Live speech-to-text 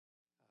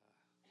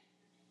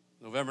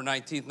November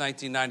 19th,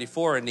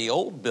 1994, in the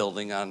old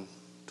building on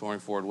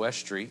Torringford West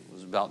Street. It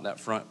was about in that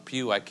front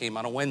pew. I came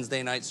on a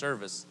Wednesday night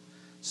service,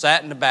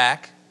 sat in the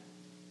back,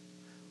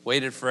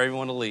 waited for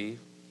everyone to leave,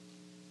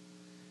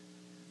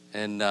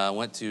 and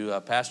went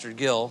to Pastor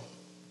Gill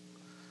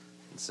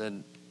and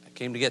said, I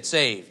came to get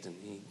saved. And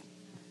he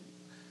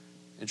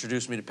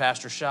introduced me to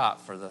Pastor Schott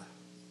for the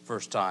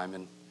first time.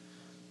 And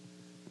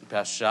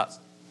Pastor Schott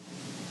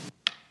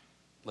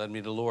led me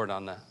to the Lord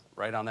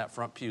right on that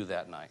front pew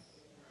that night.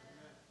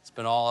 It's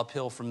been all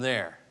uphill from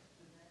there.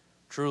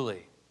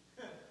 Truly.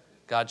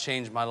 God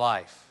changed my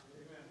life.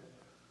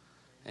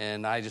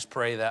 And I just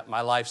pray that my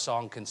life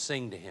song can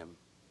sing to him.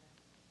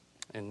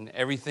 And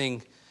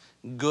everything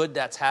good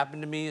that's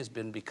happened to me has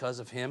been because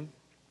of him.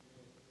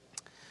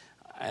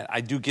 I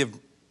do give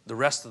the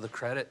rest of the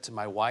credit to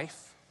my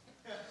wife,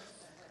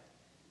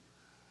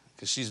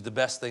 because she's the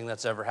best thing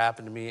that's ever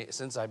happened to me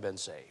since I've been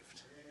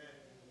saved.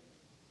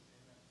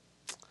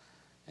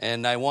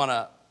 And I want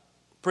to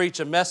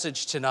preach a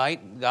message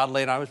tonight. God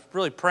laid, I was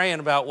really praying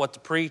about what to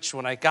preach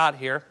when I got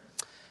here.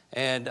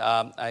 And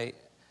I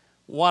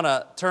want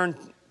to turn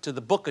to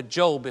the book of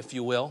Job, if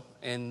you will,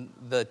 in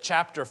the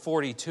chapter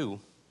 42.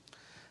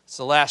 It's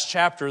the last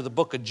chapter of the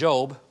book of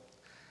Job.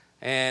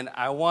 And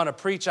I want to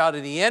preach out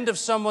of the end of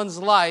someone's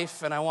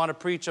life, and I want to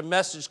preach a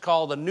message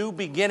called A New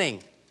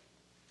Beginning.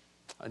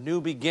 A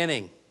New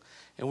Beginning.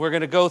 And we're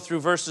going to go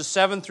through verses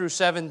 7 through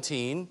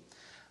 17.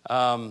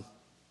 And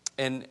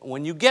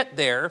when you get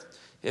there,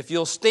 if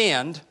you'll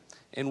stand,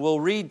 and we'll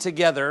read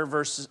together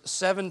verses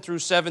 7 through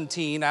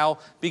 17. I'll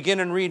begin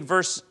and read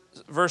verse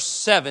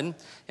 7.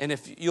 And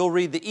if you'll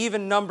read the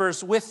even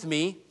numbers with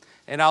me,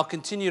 and I'll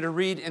continue to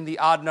read in the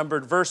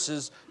odd-numbered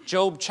verses.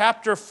 Job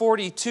chapter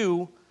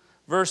 42,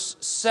 verse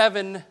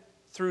 7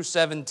 through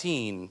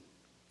 17.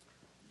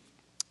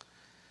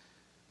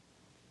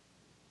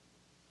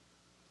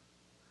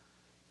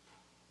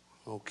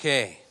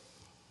 Okay.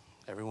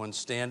 Everyone's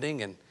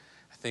standing, and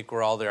I think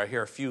we're all there. I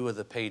hear a few of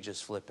the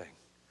pages flipping.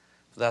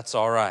 That's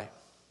all right.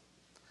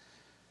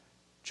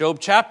 Job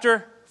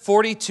chapter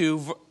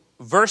 42,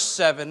 verse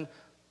 7,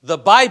 the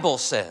Bible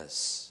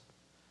says,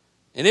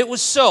 And it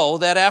was so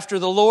that after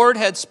the Lord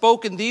had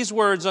spoken these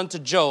words unto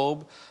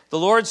Job, the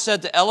Lord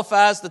said to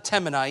Eliphaz the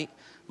Temanite,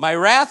 My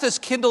wrath is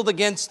kindled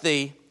against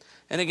thee,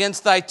 and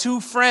against thy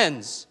two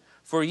friends,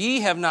 for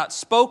ye have not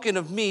spoken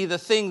of me the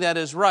thing that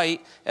is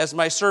right, as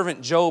my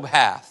servant Job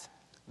hath.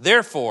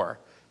 Therefore,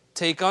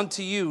 take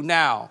unto you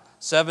now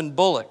 7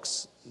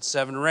 bullocks and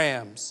 7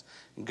 rams,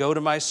 and go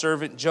to my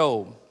servant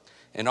Job,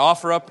 and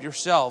offer up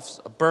yourselves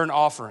a burnt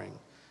offering,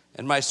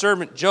 and my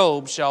servant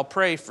Job shall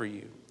pray for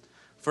you.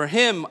 For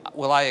him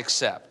will I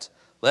accept,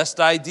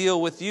 lest I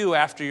deal with you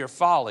after your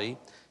folly,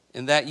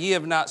 in that ye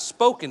have not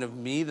spoken of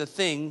me the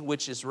thing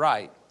which is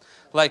right,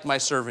 like my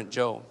servant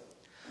Job.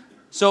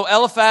 So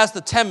Eliphaz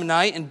the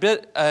Temanite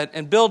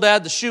and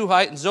Bildad the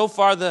Shuhite and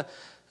Zophar the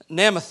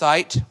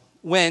Naamathite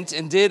went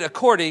and did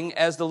according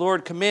as the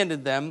Lord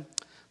commanded them.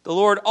 The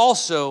Lord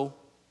also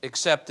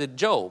accepted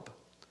Job.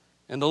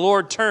 And the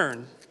Lord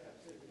turned.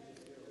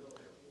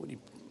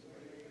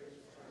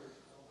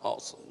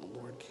 Also, the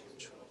Lord came.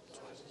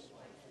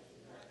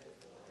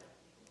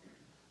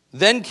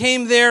 Then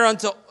came there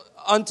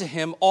unto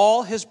him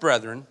all his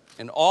brethren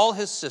and all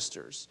his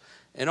sisters,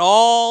 and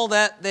all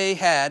that they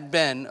had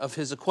been of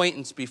his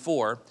acquaintance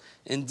before,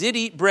 and did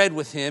eat bread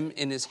with him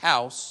in his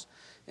house.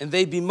 And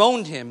they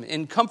bemoaned him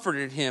and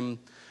comforted him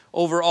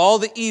over all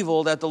the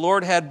evil that the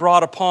Lord had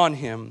brought upon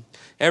him.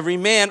 Every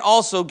man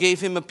also gave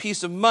him a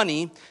piece of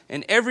money,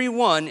 and every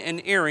one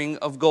an earring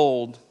of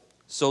gold.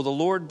 So the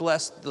Lord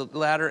blessed the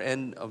latter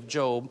end of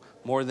Job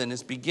more than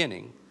his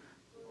beginning.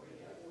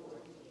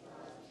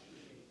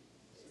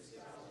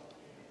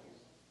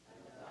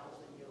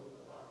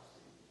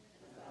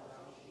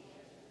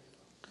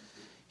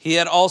 He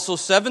had also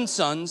 7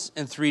 sons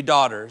and 3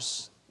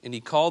 daughters, and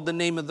he called the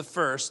name of the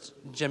first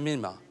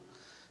Jemimah.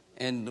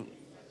 And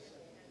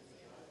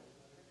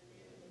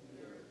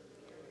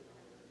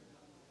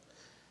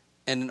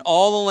in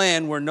all the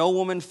land were no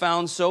woman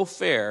found so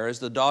fair as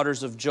the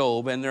daughters of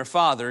Job, and their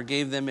father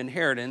gave them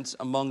inheritance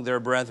among their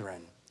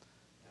brethren.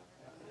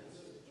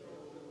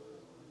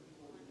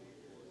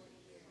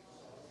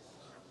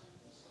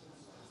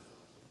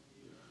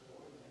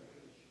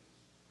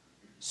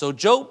 So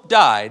Job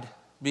died,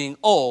 being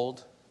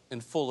old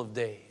and full of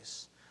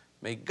days.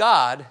 May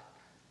God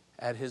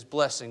add his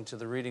blessing to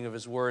the reading of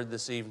his word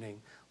this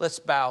evening. Let's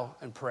bow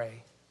and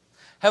pray.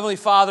 Heavenly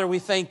Father, we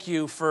thank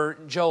you for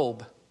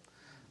Job.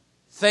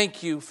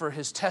 Thank you for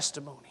his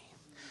testimony.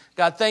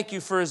 God, thank you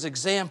for his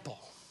example.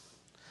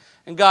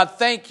 And God,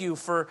 thank you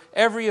for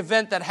every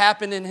event that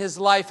happened in his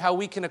life, how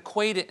we can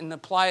equate it and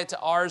apply it to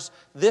ours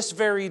this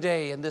very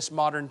day in this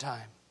modern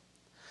time.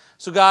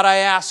 So God, I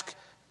ask,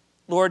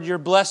 Lord, your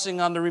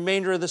blessing on the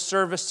remainder of the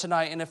service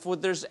tonight. And if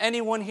there's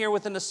anyone here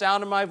within the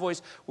sound of my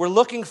voice, we're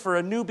looking for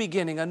a new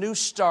beginning, a new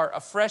start, a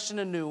fresh and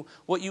anew,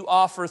 what you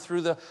offer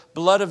through the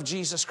blood of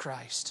Jesus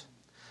Christ.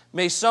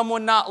 May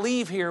someone not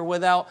leave here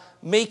without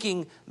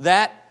making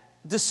that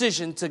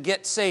decision to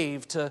get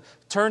saved, to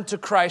turn to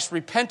Christ,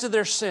 repent of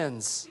their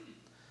sins,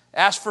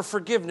 ask for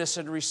forgiveness,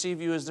 and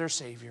receive you as their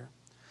Savior.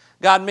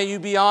 God, may you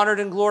be honored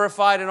and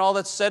glorified in all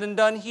that's said and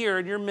done here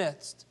in your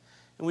midst.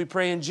 And we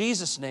pray in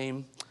Jesus'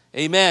 name,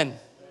 amen.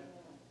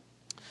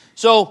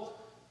 So,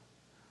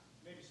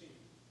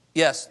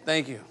 yes,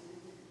 thank you.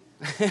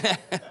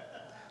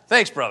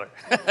 Thanks, brother.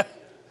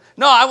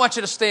 No, I want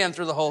you to stand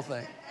through the whole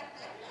thing.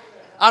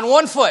 On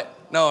one foot.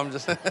 No, I'm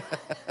just...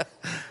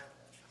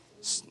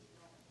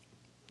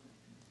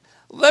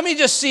 Let me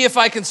just see if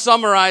I can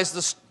summarize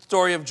the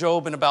story of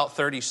Job in about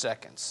 30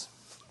 seconds.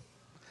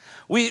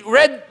 We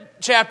read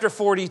chapter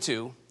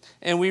 42,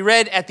 and we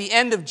read at the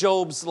end of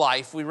Job's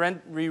life. We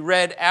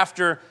read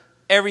after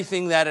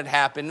everything that had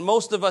happened.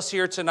 Most of us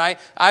here tonight,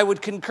 I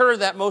would concur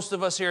that most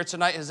of us here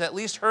tonight has at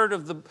least heard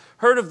of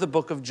the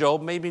book of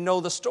Job, maybe know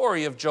the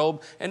story of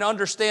Job, and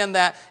understand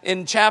that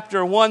in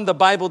chapter 1, the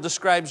Bible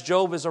describes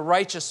Job as a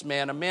righteous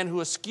man, a man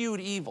who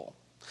eschewed evil.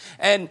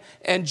 And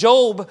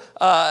Job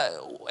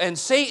and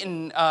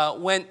Satan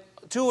went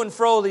to and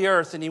fro the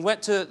earth, and he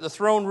went to the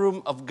throne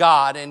room of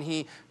God, and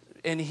he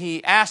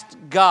asked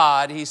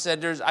God, he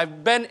said,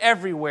 I've been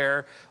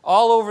everywhere,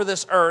 all over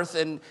this earth,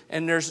 and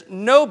there's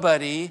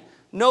nobody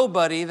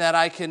that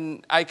I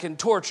can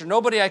torture,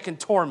 nobody I can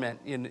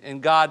torment.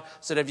 And God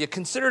said, have you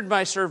considered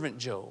my servant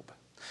Job?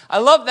 I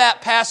love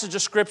that passage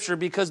of Scripture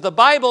because the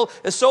Bible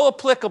is so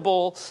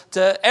applicable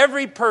to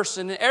every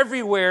person,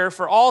 everywhere,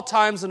 for all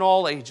times and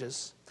all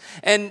ages.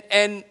 And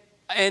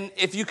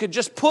if you could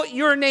just put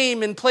your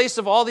name in place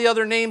of all the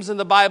other names in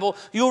the Bible,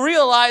 you'll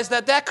realize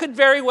that could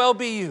very well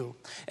be you.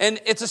 And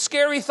it's a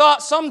scary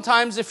thought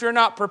sometimes if you're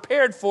not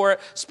prepared for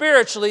it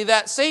spiritually,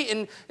 that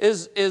Satan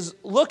is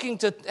looking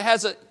to,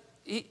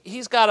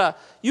 you've got a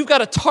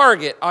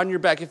target on your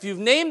back. If you've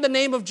named the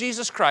name of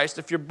Jesus Christ,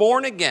 if you're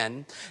born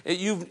again,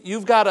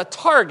 you've got a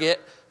target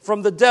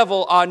from the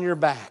devil on your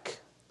back.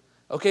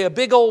 Okay, a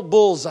big old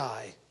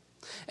bullseye.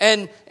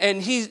 And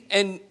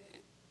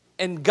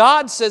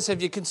God says,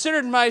 have you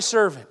considered my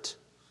servant?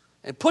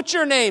 And put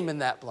your name in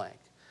that blank.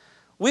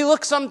 We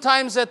look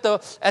sometimes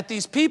at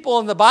these people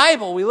in the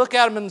Bible, we look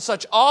at them in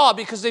such awe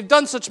because they've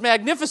done such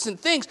magnificent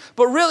things,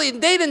 but really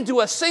they didn't do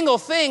a single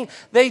thing.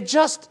 They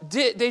just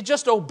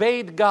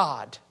obeyed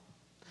God.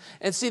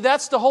 And see,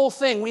 that's the whole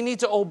thing. We need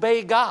to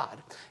obey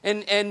God.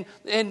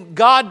 And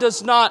God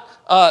does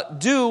not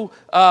do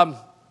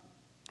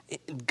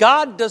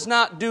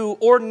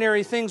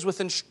ordinary things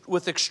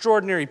with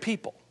extraordinary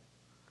people.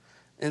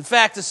 In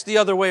fact, it's the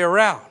other way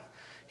around.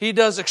 He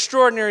does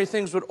extraordinary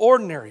things with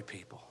ordinary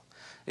people.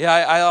 Yeah,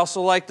 I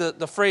also like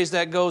the phrase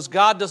that goes,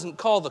 God doesn't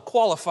call the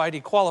qualified,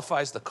 He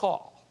qualifies the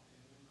call.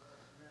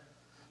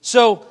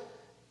 So,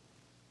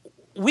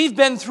 we've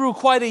been through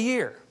quite a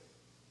year.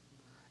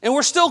 And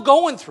we're still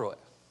going through it.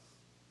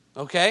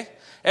 Okay?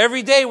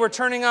 Every day we're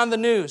turning on the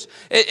news.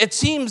 It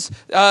seems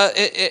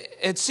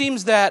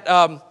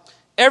that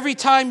every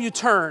time you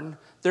turn,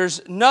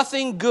 there's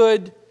nothing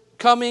good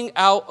coming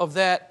out of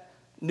that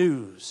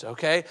news,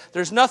 okay?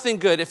 There's nothing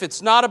good. If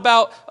it's not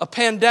about a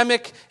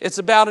pandemic, it's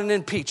about an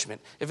impeachment.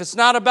 If it's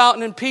not about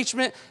an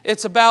impeachment,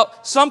 it's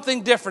about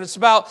something different. It's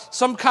about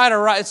some kind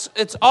of riots.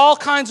 It's all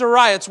kinds of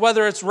riots,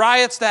 whether it's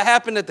riots that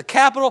happened at the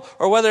Capitol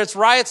or whether it's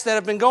riots that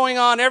have been going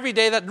on every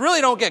day that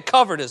really don't get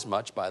covered as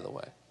much, by the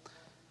way.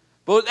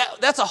 But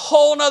that's a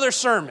whole nother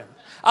sermon.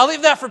 I'll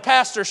leave that for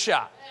Pastor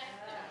Schott.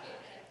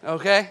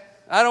 Okay?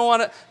 I don't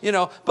want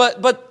to,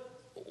 but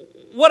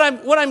what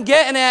I'm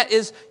getting at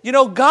is,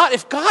 God,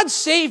 if God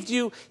saved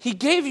you, He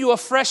gave you a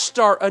fresh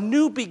start, a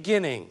new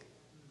beginning.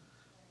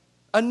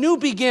 A new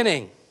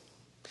beginning.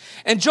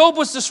 And Job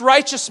was this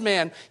righteous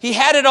man. He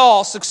had it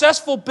all,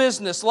 successful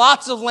business,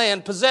 lots of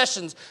land,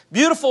 possessions,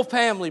 beautiful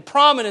family,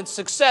 prominence,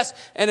 success.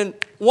 And in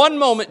one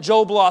moment,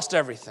 Job lost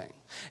everything.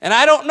 And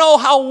I don't know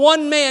how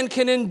one man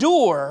can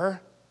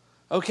endure,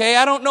 okay?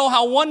 I don't know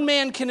how one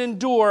man can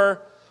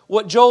endure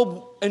what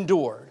Job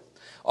endured.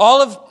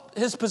 All of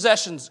his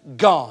possessions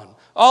gone.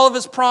 All of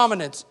his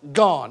prominence,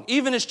 gone.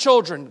 Even his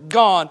children,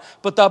 gone.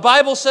 But the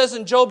Bible says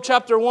in Job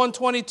chapter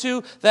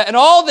 122 that in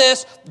all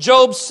this,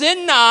 Job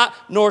sinned not,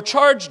 nor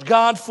charged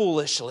God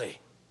foolishly.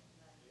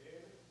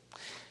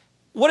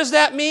 What does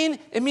that mean?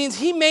 It means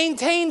he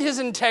maintained his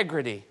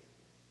integrity.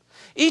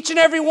 Each and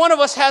every one of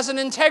us has an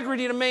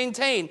integrity to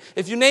maintain.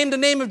 If you name the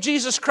name of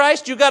Jesus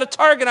Christ, you got a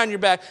target on your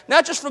back.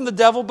 Not just from the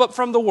devil, but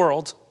from the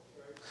world.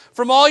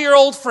 From all your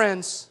old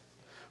friends.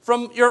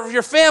 From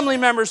your family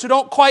members who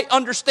don't quite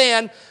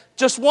understand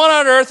just what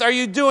on earth are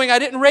you doing? I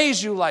didn't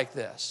raise you like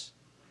this.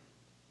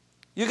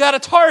 You got a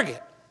target,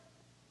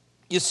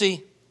 you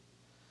see.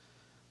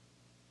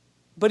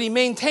 But he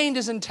maintained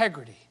his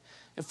integrity.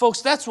 And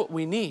folks, that's what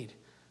we need.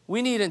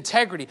 We need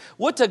integrity.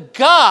 What to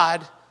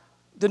God,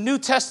 the New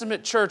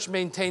Testament church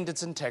maintained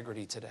its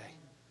integrity today.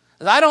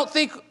 And I don't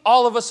think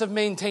all of us have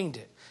maintained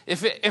it.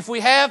 If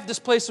we have, this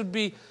place would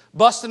be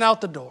busting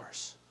out the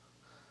doors.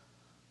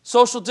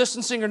 Social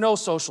distancing or no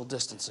social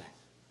distancing.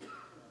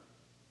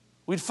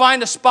 We'd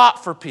find a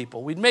spot for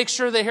people. We'd make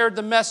sure they heard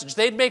the message.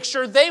 They'd make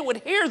sure they would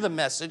hear the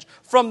message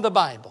from the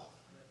Bible.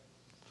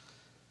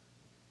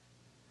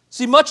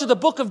 See, much of the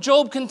book of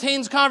Job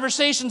contains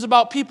conversations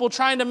about people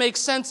trying to make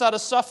sense out of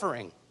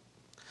suffering.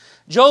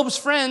 Job's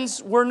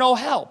friends were no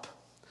help.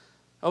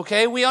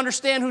 Okay, we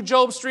understand who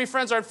Job's three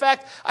friends are. In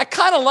fact, I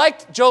kind of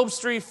liked Job's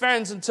three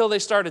friends until they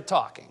started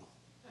talking.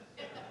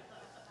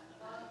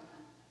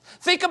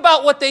 Think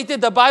about what they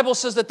did. The Bible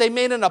says that they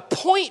made an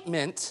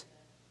appointment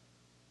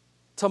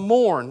to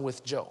mourn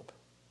with Job.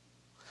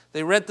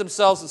 They rent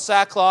themselves in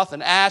sackcloth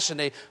and ash,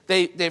 and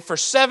they for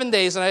 7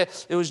 days, and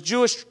it was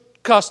Jewish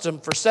custom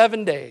for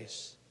 7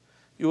 days,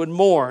 you would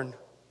mourn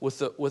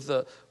with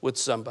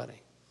somebody.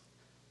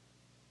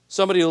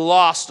 Somebody who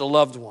lost a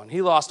loved one.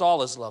 He lost all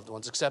his loved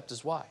ones except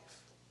his wife.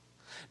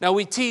 Now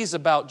we tease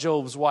about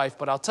Job's wife,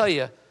 but I'll tell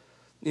you,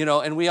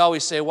 and we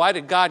always say, why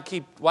did God,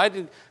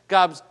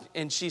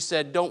 and she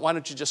said, why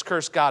don't you just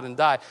curse God and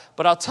die?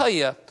 But I'll tell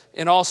you,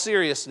 in all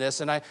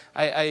seriousness, and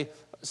I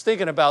was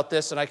thinking about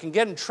this, and I can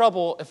get in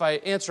trouble if I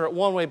answer it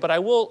one way, but I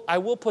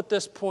will put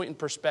this point in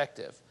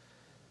perspective.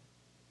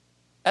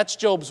 That's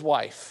Job's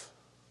wife.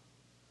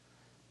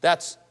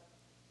 That's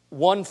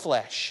one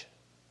flesh.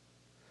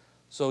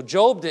 So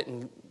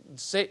Satan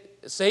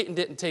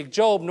didn't take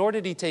Job, nor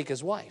did he take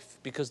his wife,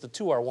 because the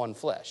two are one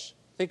flesh.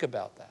 Think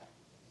about that.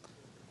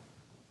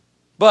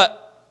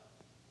 But,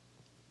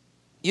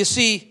 you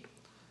see,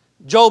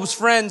 Job's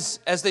friends,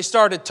 as they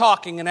started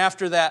talking, and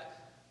after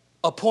that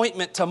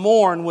appointment to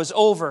mourn was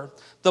over,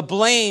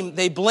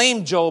 they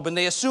blamed Job, and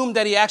they assumed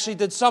that he actually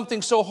did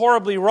something so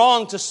horribly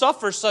wrong to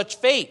suffer such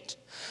fate.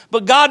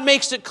 But God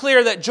makes it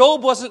clear that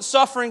Job wasn't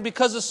suffering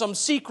because of some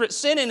secret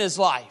sin in his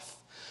life.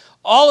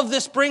 All of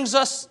this brings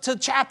us to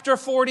chapter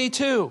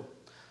 42.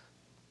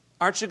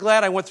 Aren't you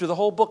glad I went through the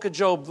whole book of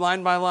Job,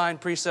 line by line,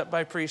 precept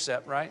by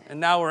precept, right? And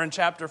now we're in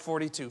chapter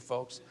 42,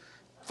 folks.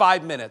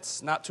 5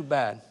 minutes, not too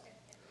bad.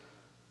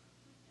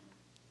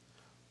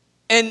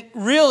 And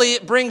really,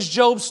 it brings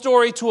Job's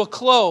story to a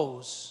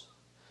close.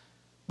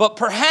 But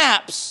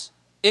perhaps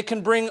it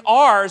can bring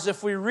ours,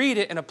 if we read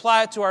it and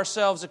apply it to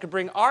ourselves, it could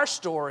bring our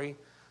story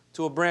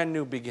to a brand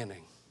new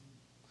beginning.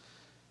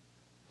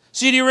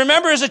 See, do you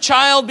remember as a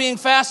child being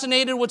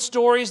fascinated with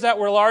stories that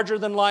were larger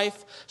than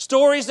life?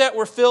 Stories that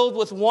were filled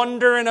with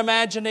wonder and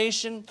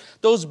imagination?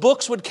 Those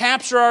books would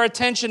capture our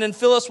attention and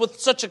fill us with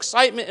such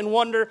excitement and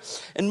wonder.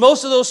 And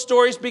most of those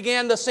stories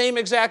began the same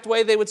exact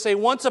way. They would say,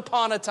 once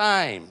upon a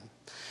time.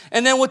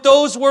 And then with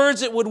those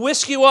words, it would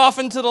whisk you off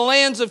into the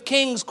lands of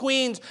kings,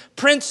 queens,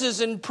 princes,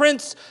 and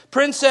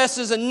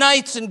princesses, and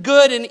knights, and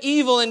good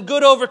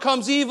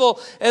overcomes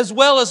evil, as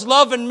well as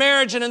love and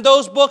marriage. And in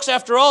those books,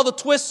 after all the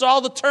twists,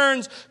 all the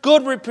turns,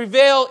 good will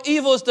prevail,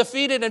 evil is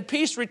defeated, and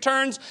peace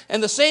returns.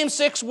 And the same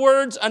 6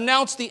 words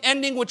announce the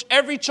ending which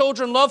every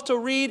children love to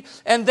read,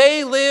 and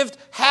they lived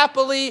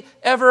happily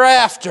ever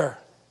after.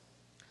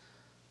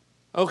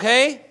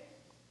 Okay?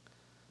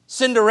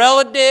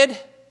 Cinderella did.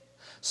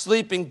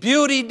 Sleeping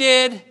Beauty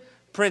did.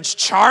 Prince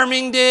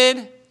Charming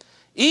did.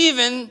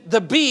 Even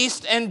the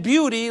Beast and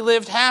Beauty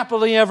lived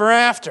happily ever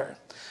after.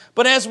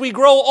 But as we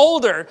grow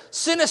older,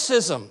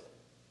 cynicism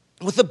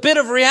with a bit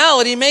of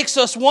reality makes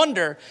us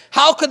wonder,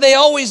 how could they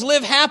always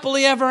live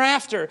happily ever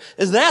after?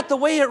 Is that the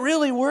way it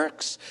really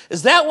works?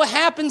 Is that what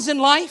happens in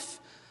life?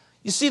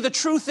 You see, the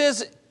truth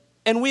is,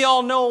 and we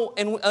all know,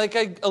 and like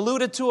I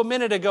alluded to a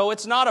minute ago,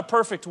 it's not a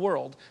perfect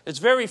world. It's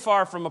very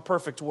far from a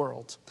perfect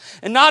world.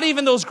 And not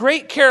even those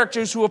great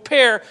characters who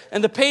appear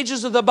in the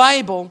pages of the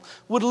Bible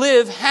would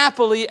live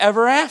happily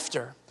ever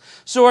after.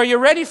 So are you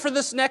ready for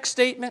this next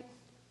statement?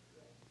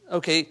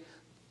 Okay,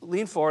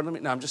 lean forward.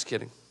 No, I'm just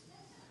kidding.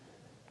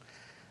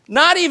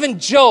 Not even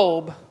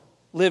Job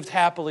lived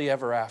happily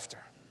ever after.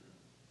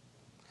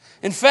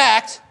 In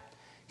fact,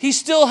 he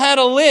still had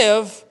to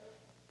live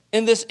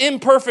in this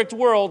imperfect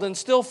world and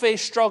still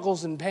face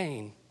struggles and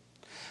pain.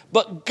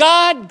 But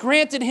God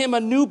granted him a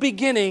new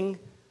beginning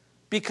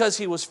because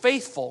he was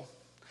faithful.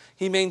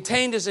 He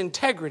maintained his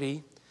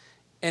integrity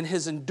and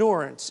his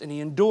endurance, and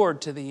he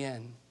endured to the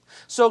end.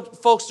 So,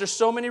 folks, there's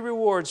so many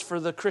rewards for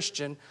the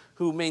Christian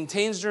who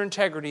maintains their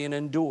integrity and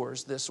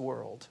endures this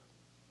world.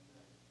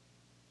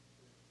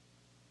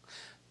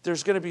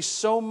 There's going to be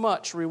so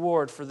much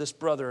reward for this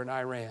brother in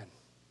Iran.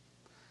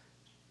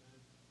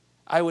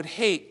 I would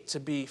hate to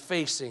be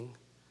facing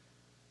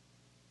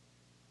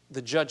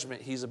the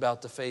judgment he's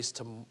about to face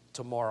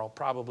tomorrow.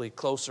 Probably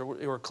closer.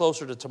 We're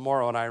closer to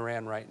tomorrow in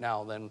Iran right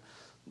now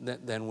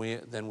than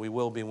we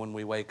will be when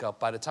we wake up.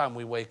 By the time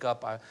we wake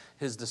up,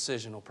 his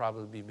decision will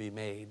probably be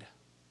made.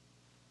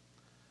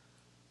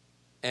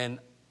 And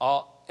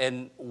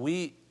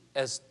we,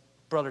 as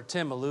Brother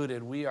Tim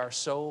alluded, we are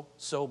so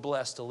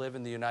blessed to live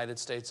in the United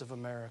States of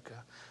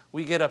America.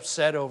 We get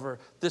upset over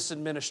this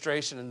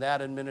administration and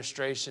that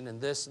administration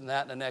and this and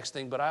that and the next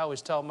thing. But I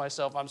always tell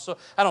myself,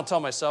 I don't tell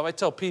myself, I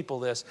tell people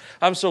this.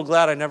 I'm so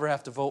glad I never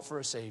have to vote for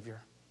a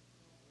Savior.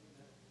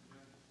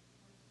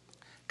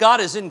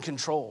 God is in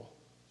control.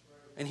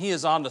 And He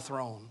is on the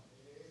throne.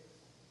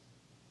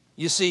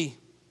 You see,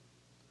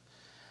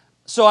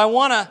 so I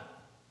want to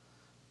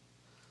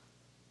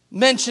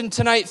mention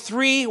tonight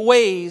 3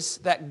 ways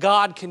that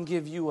God can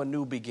give you a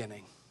new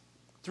beginning.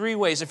 3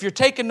 ways. If you're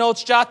taking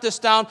notes, jot this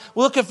down.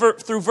 We'll look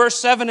through verse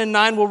 7 and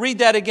 9. We'll read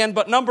that again.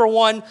 But number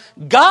 1,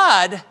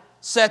 God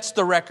sets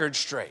the record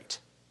straight.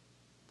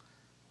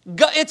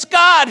 It's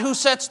God who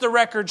sets the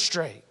record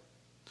straight.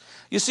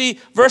 You see,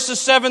 verses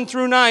 7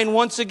 through 9,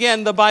 once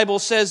again, the Bible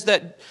says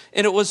that,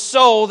 and it was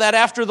so that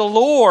after the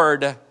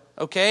Lord,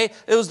 it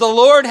was the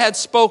Lord had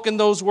spoken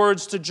those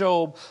words to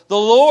Job. The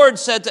Lord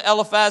said to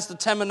Eliphaz the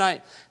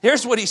Temanite,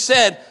 here's what he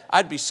said.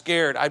 I'd be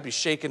scared. I'd be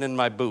shaking in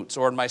my boots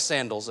or in my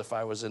sandals if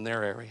I was in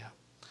their area.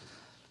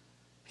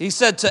 He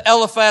said to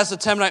Eliphaz the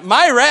Temanite,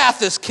 my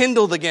wrath is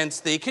kindled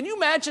against thee. Can you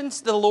imagine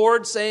the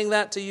Lord saying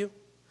that to you?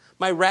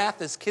 My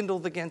wrath is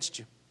kindled against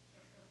you.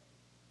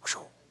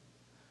 Whew.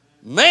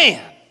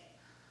 Man,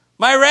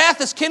 my wrath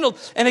is kindled,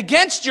 and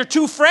against your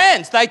 2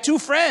 friends, thy 2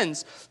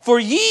 friends, for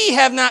ye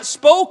have not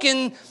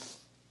spoken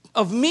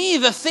of me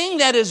the thing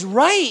that is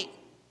right,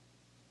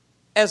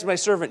 as my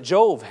servant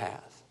Job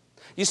hath.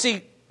 You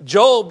see,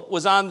 Job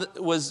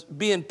was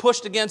being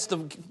pushed against the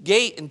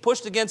gate,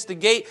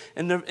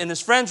 and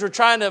his friends were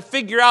trying to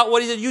figure out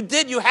what he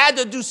did. You had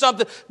to do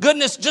something.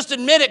 Goodness, just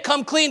admit it.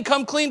 Come clean,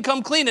 come clean,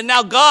 come clean. And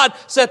now God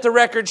set the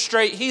record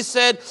straight. He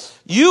said,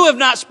 you have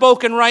not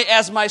spoken right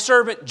as my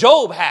servant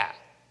Job hath.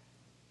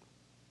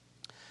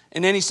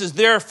 And then he says,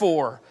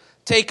 therefore,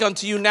 take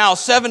unto you now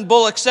 7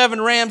 bullocks,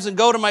 7 rams, and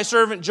go to my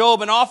servant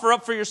Job and offer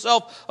up for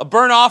yourself a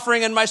burnt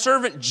offering, and my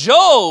servant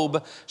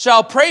Job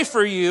shall pray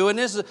for you. And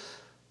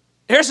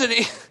here's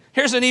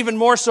an even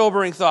more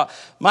sobering thought.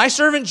 My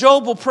servant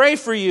Job will pray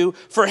for you.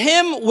 For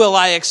him will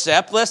I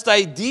accept, lest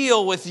I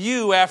deal with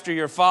you after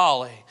your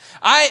folly.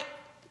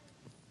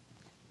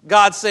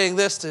 God's saying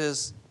this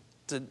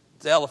to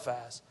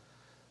Eliphaz.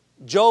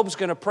 Job's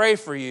going to pray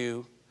for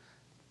you,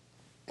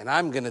 and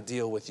I'm going to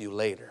deal with you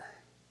later.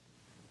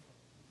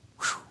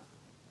 Whew.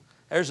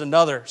 There's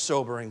another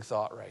sobering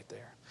thought right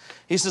there.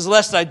 He says,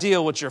 lest I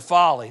deal with your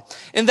folly,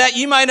 and that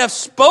ye might have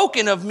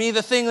spoken of me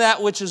the thing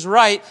that which is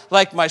right,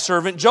 like my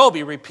servant Job.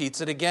 He repeats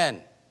it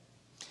again.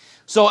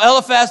 So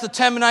Eliphaz the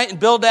Temanite and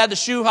Bildad the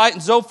Shuhite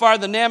and Zophar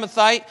the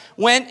Naamathite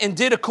went and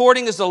did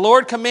according as the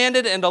Lord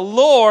commanded, and the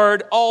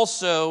Lord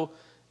also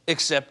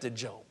accepted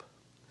Job.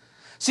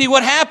 See,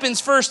 what happens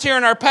first here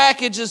in our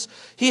passage is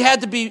he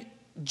had to be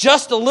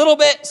just a little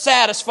bit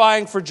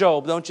satisfying for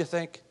Job, don't you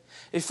think?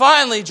 And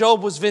finally,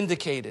 Job was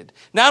vindicated.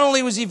 Not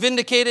only was he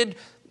vindicated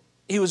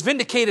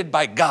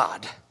by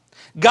God.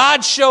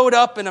 God showed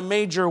up in a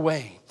major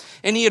way.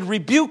 And he had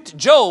rebuked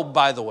Job,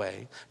 by the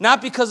way,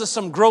 not because of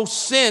some gross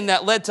sin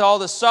that led to all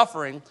this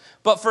suffering,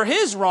 but for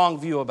his wrong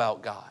view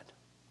about God.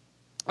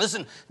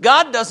 Listen,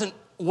 God doesn't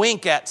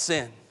wink at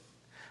sin.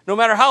 No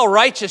matter how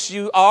righteous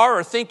you are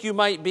or think you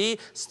might be,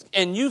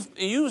 and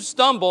you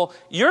stumble,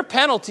 your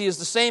penalty is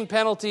the same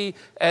penalty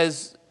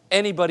as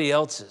anybody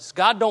else's.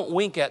 God don't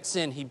wink at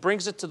sin. He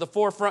brings it to the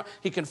forefront.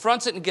 He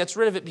confronts it and gets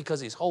rid of it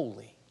because he's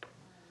holy.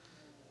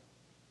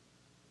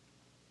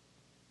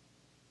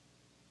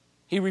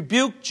 He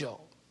rebuked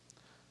Job.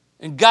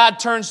 And God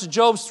turns to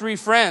Job's 3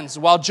 friends.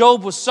 While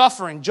Job was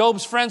suffering,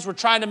 Job's friends were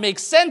trying to make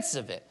sense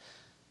of it.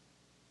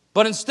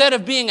 But instead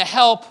of being a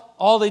help,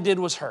 all they did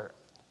was hurt.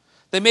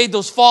 They made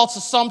those false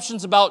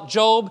assumptions about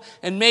Job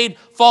and made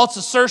false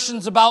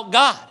assertions about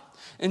God.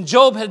 And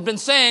Job had been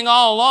saying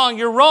all along,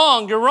 you're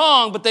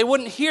wrong, but they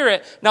wouldn't hear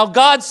it. Now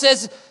God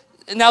says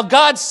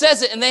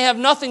it, and they have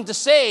nothing to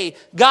say.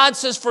 God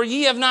says, for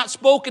ye have not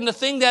spoken the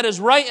thing that is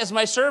right, as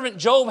my servant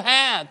Job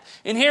had.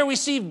 And here we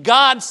see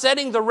God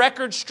setting the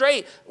record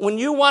straight. When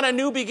you want a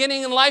new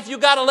beginning in life, you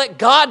got to let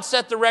God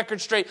set the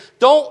record straight.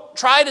 Don't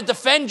try to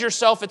defend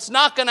yourself. It's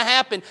not going to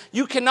happen.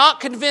 You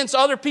cannot convince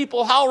other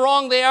people how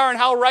wrong they are and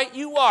how right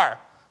you are,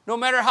 no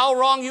matter how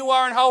wrong you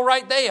are and how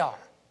right they are.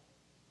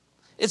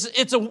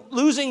 It's a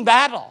losing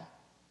battle.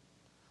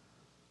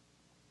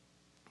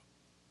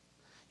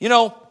 You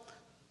know,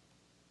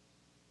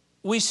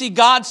 we see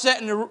God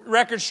setting the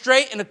record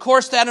straight, and of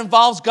course that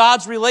involves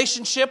God's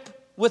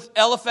relationship with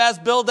Eliphaz,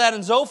 Bildad,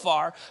 and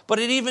Zophar, but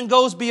it even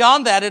goes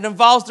beyond that. It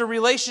involves their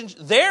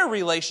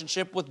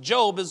relationship with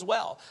Job as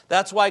well.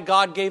 That's why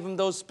God gave him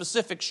those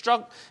specific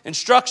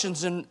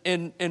instructions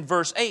in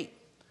verse 8.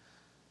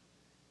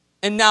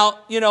 And now,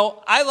 you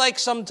know, I like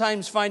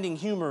sometimes finding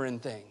humor in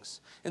things.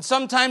 And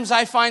sometimes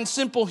I find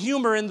simple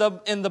humor in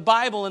the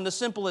Bible in the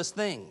simplest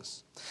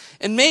things.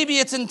 And maybe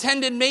it's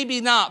intended,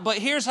 maybe not, but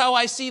here's how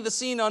I see the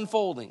scene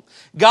unfolding.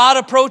 God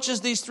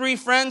approaches these 3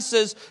 friends,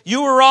 says,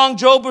 you were wrong,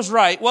 Job was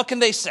right. What can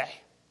they say?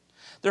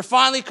 They're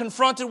finally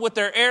confronted with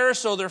their error,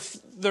 so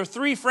their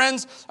 3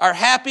 friends are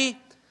happy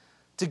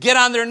to get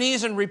on their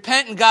knees and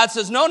repent, and God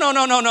says,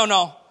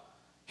 no.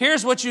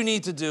 Here's what you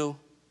need to do.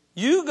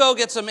 You go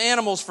get some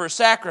animals for a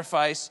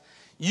sacrifice.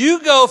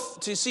 You go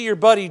to see your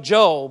buddy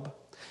Job,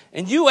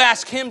 and you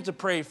ask him to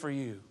pray for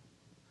you.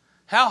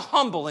 How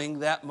humbling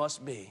that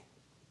must be.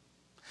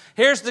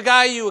 Here's the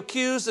guy you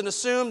accused and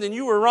assumed, and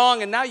you were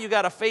wrong, and now you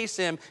got to face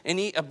him and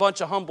eat a bunch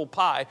of humble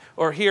pie.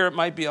 Or here it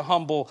might be a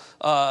humble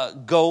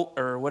goat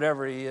or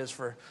whatever he is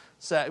for.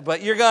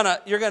 But you're gonna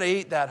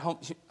eat that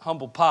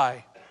humble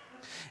pie.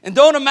 And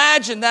don't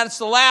imagine that it's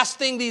the last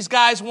thing these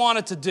guys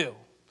wanted to do.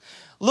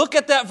 Look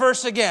at that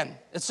verse again.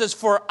 It says,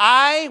 for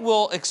I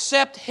will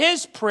accept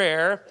his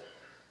prayer,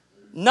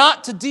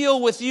 not to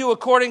deal with you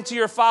according to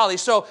your folly.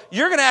 So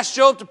you're going to ask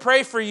Job to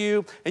pray for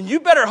you, and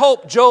you better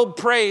hope Job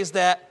prays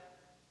that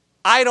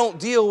I don't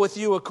deal with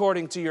you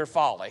according to your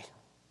folly.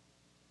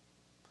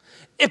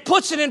 It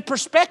puts it in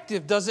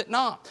perspective, does it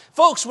not?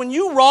 Folks, when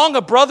you wrong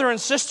a brother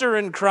and sister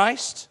in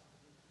Christ,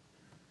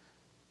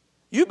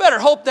 you better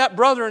hope that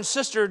brother and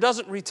sister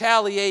doesn't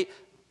retaliate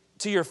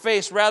to your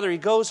face. Rather, he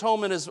goes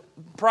home in his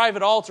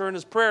private altar in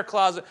his prayer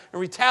closet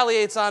and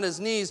retaliates on his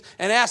knees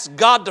and asks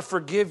God to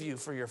forgive you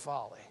for your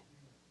folly.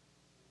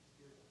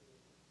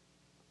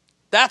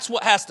 That's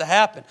what has to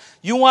happen.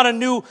 You want a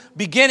new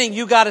beginning,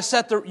 you got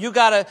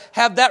to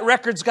have that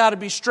record's got to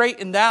be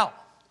straightened out.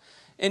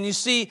 And you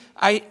see,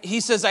 he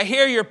says, I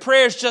hear your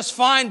prayers just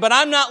fine, but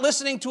I'm not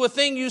listening to a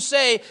thing you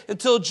say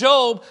until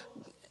Job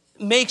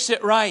makes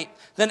it right.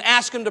 Then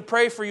ask him to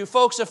pray for you.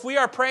 Folks, if we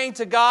are praying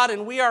to God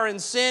and we are in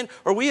sin,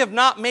 or we have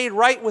not made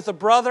right with a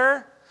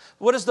brother,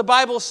 what does the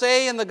Bible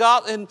say in the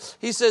God? And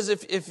he says,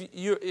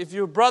 if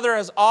your brother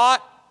has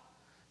aught,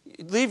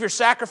 leave your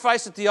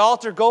sacrifice at the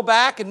altar, go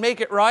back and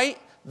make it right.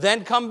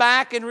 Then come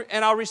back and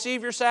I'll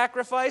receive your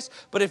sacrifice.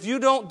 But if you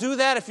don't do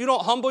that, if you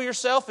don't humble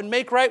yourself and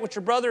make right with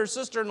your brother or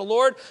sister in the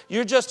Lord,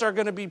 you just are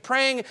going to be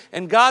praying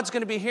and God's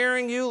going to be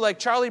hearing you like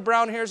Charlie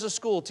Brown hears a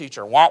school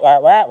teacher. Wah, wah,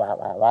 wah, wah,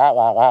 wah, wah,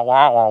 wah, wah,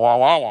 wah, wah,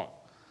 wah, wah.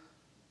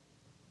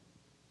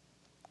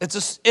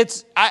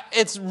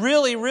 It's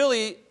really,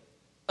 really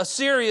a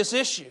serious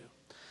issue.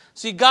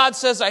 See, God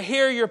says, I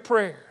hear your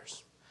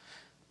prayers.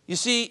 You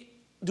see,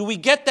 do we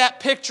get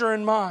that picture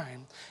in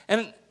mind?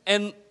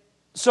 And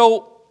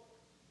so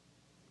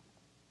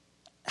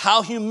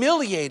how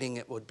humiliating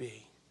it would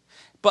be,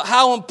 but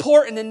how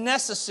important and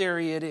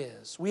necessary it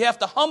is. We have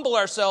to humble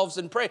ourselves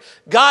and pray.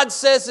 God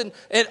says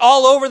it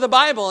all over the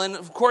Bible, and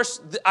of course,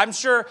 I'm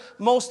sure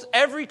most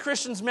every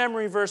Christian's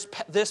memory verse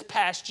this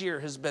past year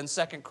has been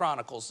 2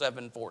 Chronicles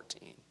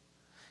 7:14.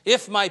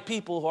 If my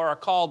people who are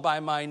called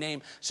by my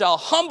name shall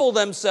humble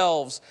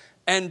themselves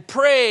and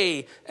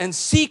pray and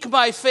seek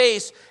my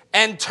face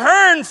and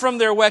turn from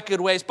their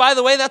wicked ways. By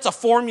the way, that's a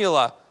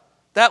formula.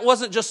 That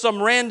wasn't just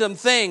some random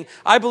thing.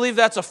 I believe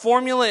that's a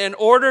formula in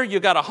order.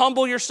 You got to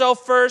humble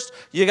yourself first.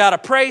 You got to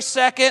pray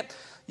second.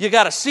 You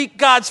got to seek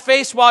God's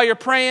face while you're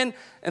praying.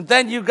 And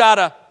then you got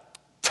to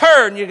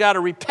turn. You got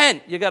to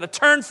repent. You got to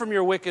turn from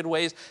your wicked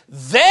ways.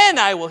 Then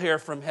I will hear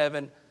from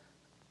heaven.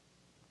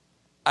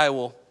 I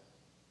will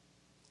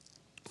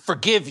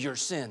forgive your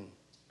sin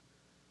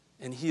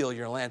and heal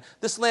your land.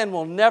 This land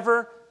will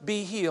never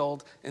be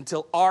healed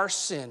until our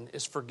sin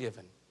is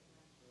forgiven.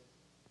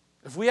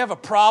 If we have a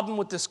problem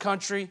with this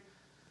country,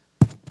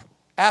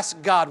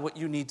 ask God what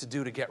you need to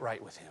do to get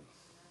right with Him.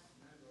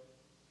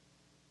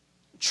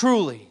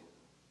 Truly.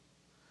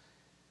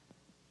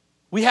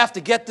 We have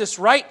to get this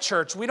right,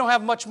 church. We don't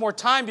have much more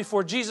time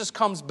before Jesus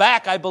comes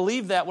back. I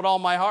believe that with all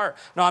my heart.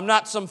 Now, I'm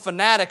not some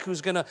fanatic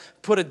who's going to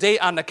put a date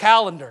on the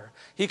calendar.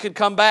 He could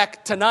come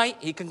back tonight.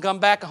 He can come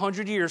back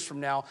 100 years from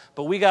now.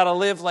 But we got to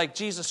live like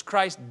Jesus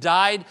Christ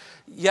died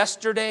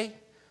yesterday,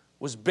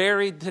 was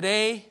buried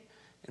today,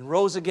 and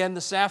rose again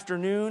this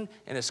afternoon,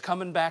 and is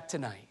coming back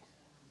tonight.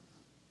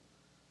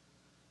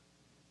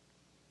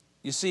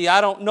 You see,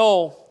 I don't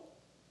know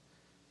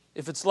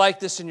if it's like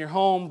this in your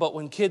home, but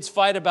when kids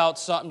fight about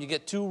something, you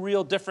get two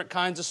real different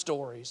kinds of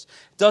stories.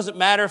 It doesn't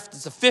matter if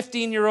it's a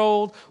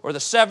 15-year-old or the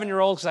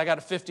 7-year-old, because I got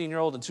a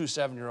 15-year-old and two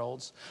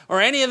 7-year-olds, or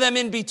any of them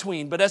in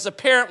between. But as a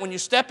parent, when you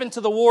step into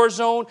the war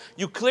zone,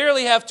 you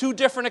clearly have two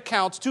different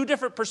accounts, two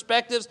different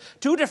perspectives,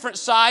 two different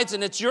sides,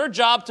 and it's your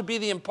job to be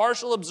the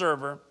impartial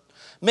observer.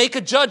 Make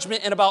a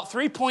judgment in about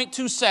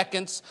 3.2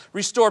 seconds,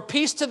 restore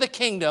peace to the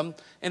kingdom,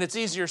 and it's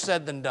easier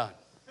said than done.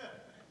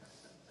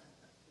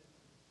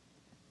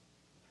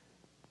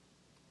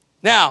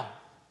 Now,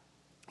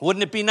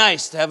 wouldn't it be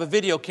nice to have a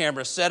video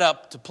camera set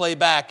up to play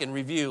back and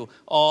review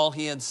all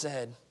he had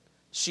said,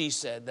 she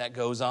said, that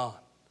goes on?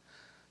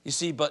 You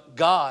see, but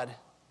God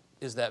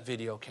is that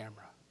video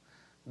camera.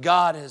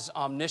 God is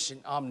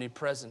omniscient,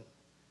 omnipresent,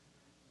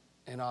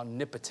 and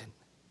omnipotent.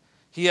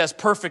 He has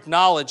perfect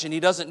knowledge, and He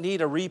doesn't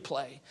need a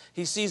replay.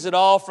 He sees it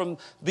all from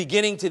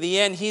beginning to the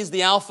end. He's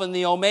the Alpha and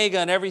the Omega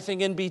and everything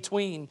in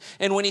between.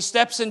 And when He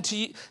steps in,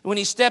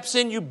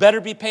 you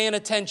better be paying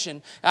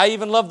attention. I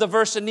even love the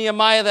verse in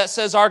Nehemiah that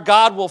says, our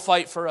God will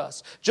fight for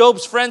us.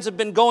 Job's friends have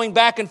been going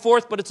back and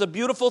forth, but it's a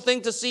beautiful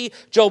thing to see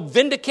Job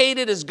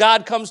vindicated as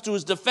God comes to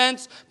his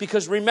defense.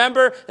 Because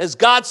remember, as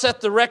God set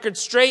the record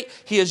straight,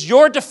 He is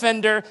your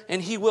defender,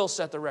 and He will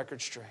set the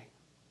record straight.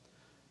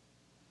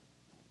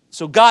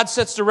 So God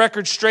sets the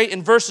record straight.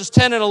 In verses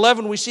 10 and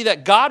 11, we see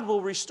that God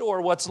will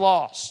restore what's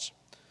lost.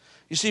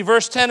 You see,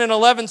 verse 10 and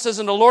 11 says,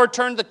 and the Lord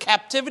turned the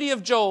captivity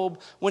of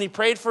Job when he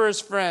prayed for his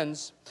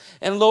friends.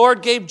 And the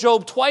Lord gave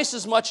Job twice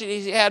as much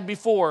as he had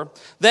before.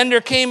 Then there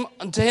came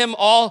unto him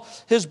all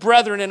his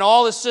brethren and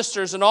all his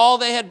sisters, and all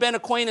they had been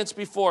acquaintance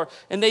before.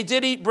 And they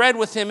did eat bread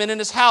with him and in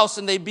his house,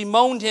 and they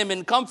bemoaned him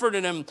and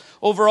comforted him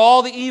over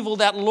all the evil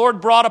that the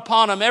Lord brought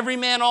upon him. Every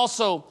man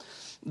also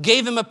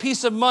gave him a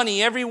piece of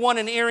money, every one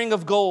an earring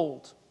of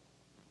gold.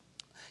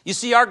 You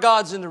see, our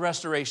God's in the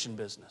restoration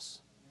business.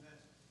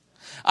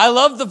 I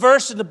love the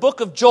verse in the book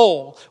of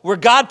Joel where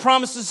God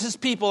promises his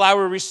people, I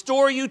will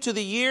restore you to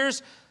the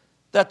years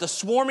that the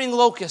swarming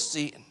locusts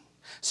eaten.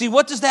 See,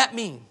 what does that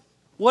mean?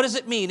 What does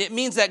it mean? It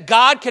means that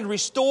God can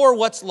restore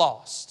what's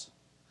lost.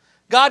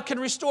 God can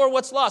restore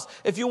what's lost.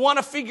 If you want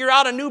to figure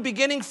out a new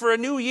beginning for a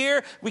new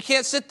year, we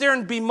can't sit there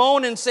and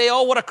bemoan and say,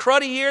 oh, what a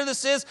cruddy year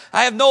this is.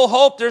 I have no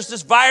hope. There's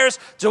this virus.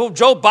 Joe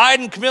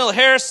Biden, Kamala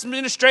Harris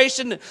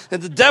administration,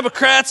 and the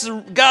Democrats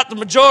got the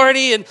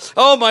majority. And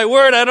oh, my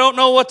word, I don't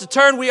know what to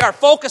turn. We are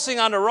focusing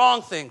on the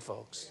wrong thing,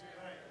 folks.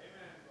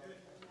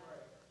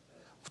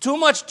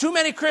 Too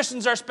many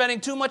Christians are spending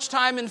too much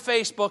time in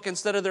Facebook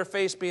instead of their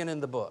face being in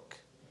the book.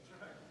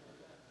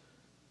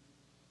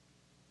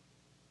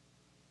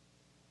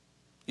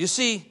 You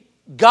see,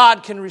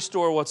 God can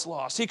restore what's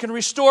lost. He can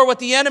restore what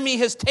the enemy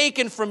has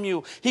taken from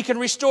you. He can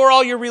restore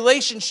all your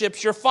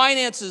relationships, your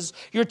finances,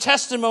 your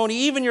testimony,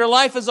 even your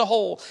life as a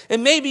whole.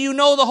 And maybe you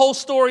know the whole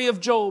story of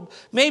Job.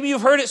 Maybe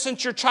you've heard it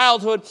since your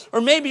childhood,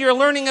 or maybe you're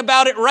learning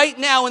about it right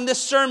now in this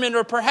sermon,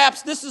 or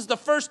perhaps this is the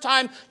first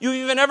time you've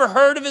even ever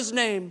heard of his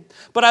name.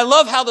 But I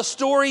love how the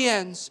story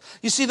ends.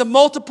 You see the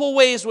multiple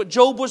ways what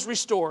Job was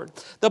restored.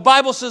 The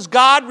Bible says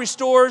God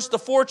restores the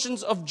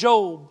fortunes of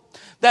Job.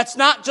 That's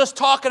not just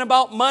talking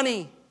about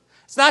money.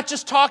 It's not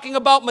just talking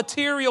about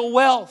material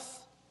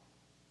wealth.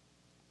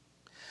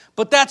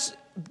 But that's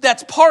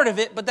part of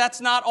it, but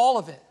that's not all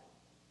of it.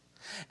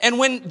 And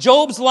when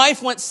Job's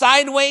life went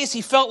sideways,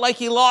 he felt like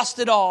he lost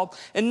it all.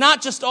 And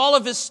not just all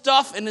of his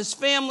stuff and his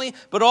family,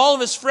 but all of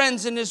his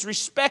friends and his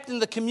respect in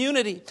the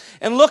community.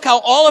 And look how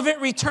all of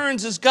it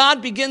returns as God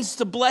begins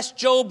to bless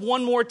Job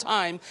one more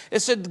time.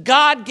 It said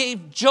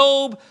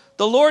the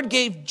Lord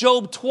gave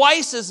Job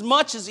twice as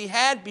much as he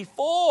had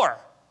before.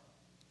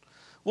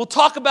 We'll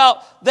talk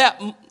about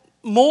that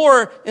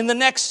more in the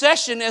next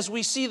session as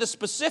we see the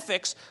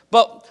specifics,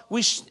 but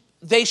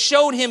they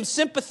showed him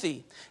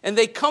sympathy and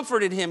they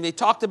comforted him. They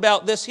talked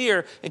about this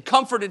here and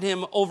comforted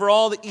him over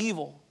all the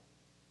evil.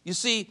 You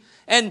see,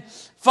 and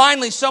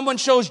finally someone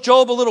shows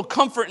Job a little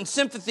comfort and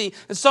sympathy,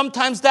 and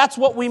sometimes that's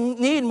what we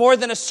need more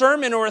than a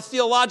sermon or a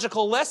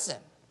theological lesson.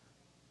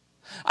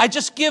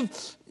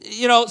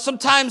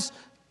 Sometimes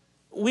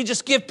we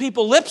just give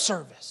people lip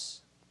service.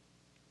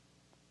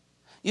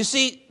 You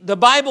see, the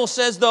Bible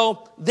says,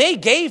 though, they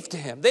gave to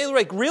him. They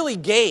really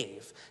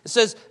gave. It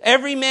says,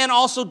 every man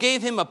also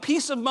gave him a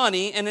piece of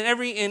money and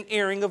an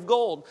earring of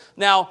gold.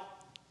 Now,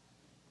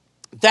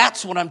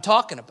 that's what I'm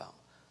talking about.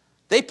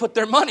 They put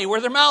their money where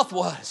their mouth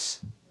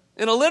was,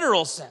 in a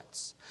literal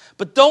sense.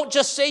 But don't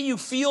just say you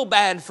feel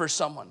bad for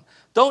someone.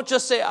 Don't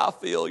just say, I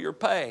feel your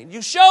pain.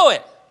 You show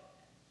it.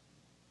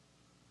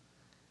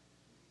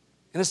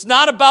 And it's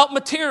not about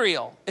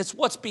material. It's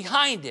what's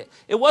behind it.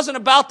 It wasn't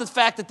about the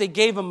fact that they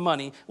gave him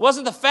money. It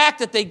wasn't the fact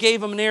that they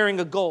gave him an earring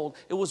of gold.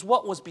 It was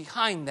what was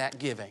behind that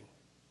giving.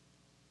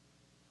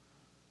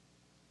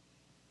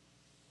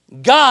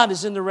 God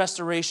is in the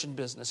restoration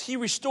business. He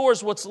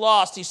restores what's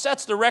lost. He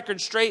sets the record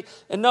straight.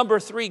 And number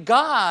 3,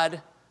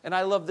 God, and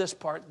I love this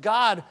part,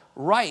 God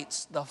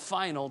writes the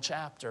final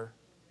chapter.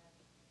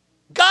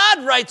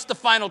 God writes the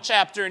final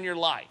chapter in your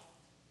life.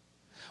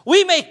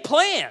 We make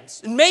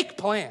plans and make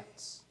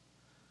plans.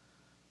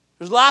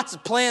 There's lots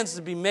of plans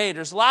to be made.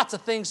 There's lots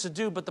of things to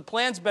do, but the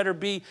plans better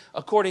be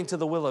according to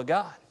the will of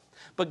God.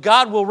 But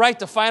God will write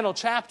the final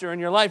chapter in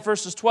your life,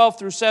 verses 12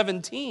 through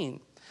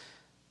 17.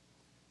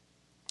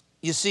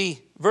 You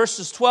see,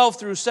 verses 12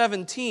 through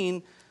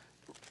 17,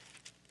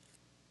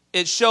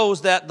 it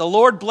shows that the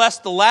Lord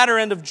blessed the latter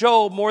end of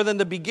Job more than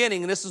the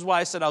beginning. And this is why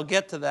I said I'll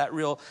get to that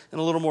in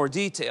a little more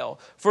detail.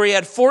 For he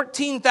had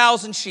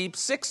 14,000 sheep,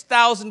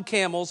 6,000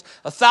 camels,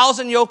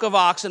 1,000 yoke of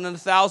oxen, and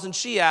 1,000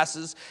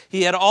 she-asses.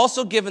 He had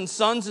also given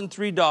sons and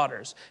 3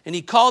 daughters. And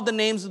he called the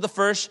names of the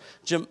first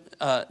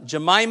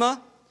Jemimah,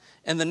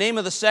 and the name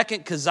of the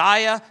second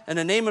Keziah, and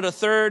the name of the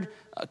third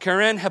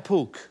Keren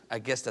Hapuk. I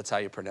guess that's how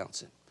you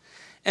pronounce it.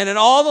 And in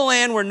all the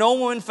land were no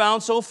woman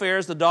found so fair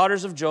as the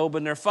daughters of Job,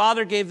 and their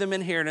father gave them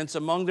inheritance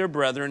among their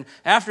brethren.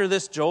 After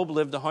this, Job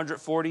lived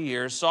 140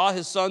 years, saw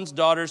his sons'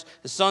 daughters,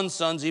 his sons'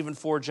 sons, even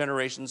 4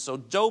 generations. So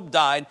Job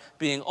died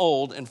being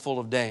old and full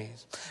of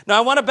days. Now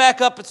I want to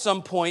back up at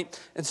some point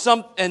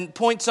and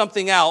point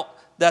something out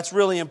that's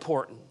really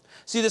important.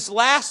 See, this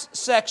last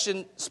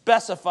section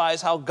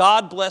specifies how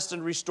God blessed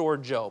and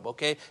restored Job,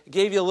 okay? It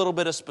gave you a little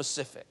bit of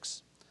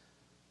specifics.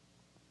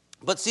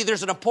 But see,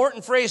 there's an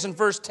important phrase in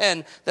verse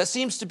 10 that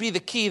seems to be the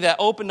key that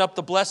opened up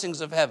the blessings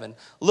of heaven.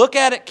 Look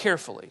at it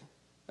carefully,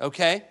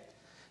 okay?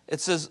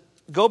 It says,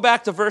 go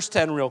back to verse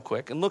 10 real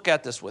quick and look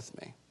at this with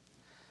me.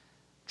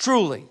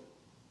 Truly.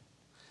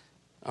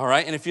 All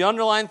right, and if you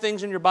underline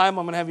things in your Bible,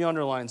 I'm going to have you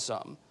underline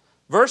something.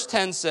 Verse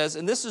 10 says,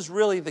 and this is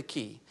really the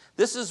key.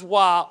 This is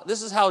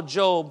how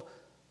Job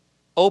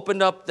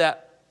opened up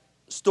that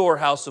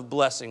storehouse of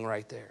blessing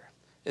right there.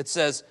 It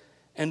says,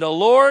 and the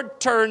Lord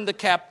turned the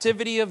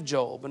captivity of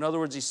Job. In other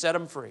words, he set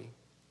him free.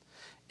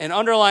 And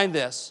underline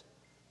this.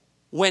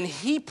 When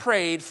he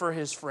prayed for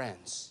his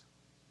friends.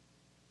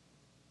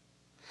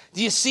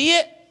 Do you see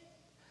it?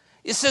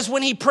 It says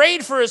when he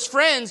prayed for his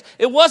friends,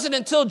 it wasn't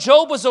until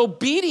Job was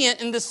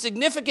obedient in the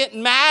significant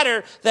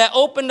matter that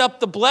opened up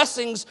the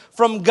blessings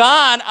from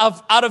God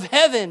out of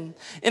heaven.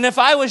 And if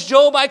I was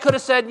Job, I could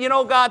have said,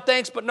 God,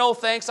 thanks, but no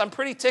thanks. I'm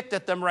pretty ticked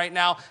at them right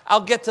now. I'll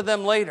get to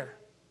them later.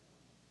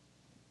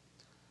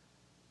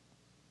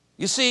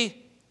 You see,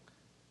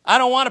 I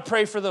don't want to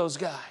pray for those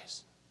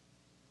guys.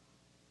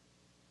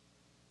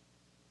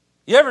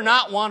 You ever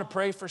not want to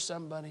pray for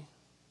somebody?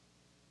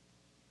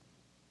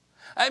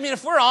 I mean,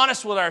 if we're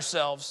honest with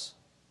ourselves,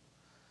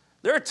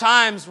 there are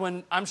times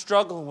when I'm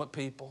struggling with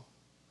people.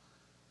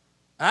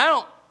 And I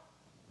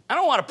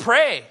don't want to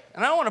pray.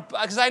 And I don't want to,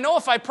 because I know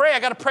if I pray, I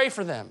got to pray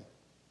for them.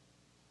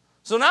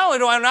 So not only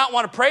do I not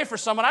want to pray for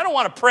someone, I don't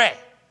want to pray.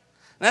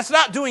 And that's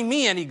not doing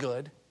me any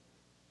good.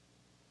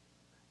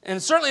 And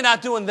it's certainly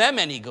not doing them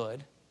any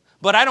good.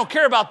 But I don't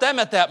care about them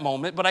at that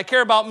moment, but I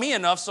care about me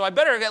enough, so I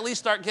better at least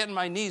start getting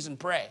my knees and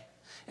pray.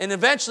 And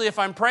eventually, if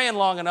I'm praying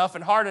long enough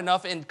and hard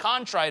enough and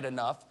contrite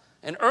enough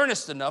and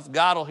earnest enough,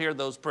 God will hear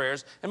those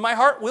prayers, and my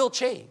heart will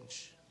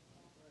change.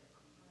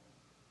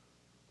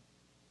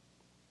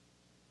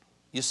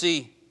 You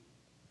see,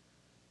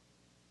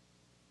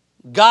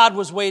 God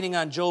was waiting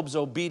on Job's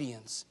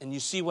obedience, and you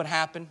see what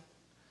happened?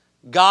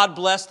 God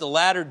blessed the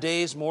latter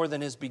days more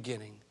than his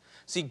beginning.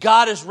 See,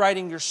 God is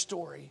writing your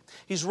story.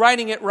 He's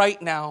writing it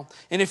right now.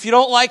 And if you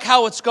don't like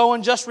how it's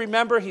going, just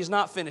remember He's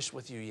not finished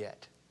with you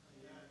yet.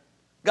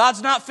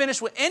 God's not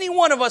finished with any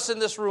one of us in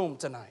this room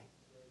tonight.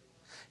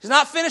 He's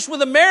not finished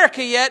with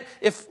America yet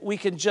if we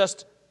can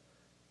just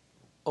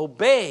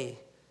obey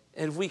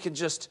and if we can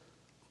just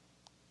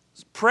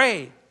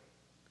pray,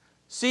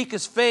 seek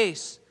His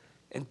face,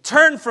 and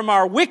turn from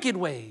our wicked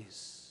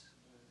ways.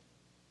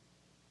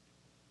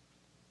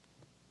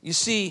 You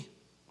see,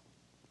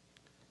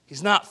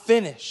 He's not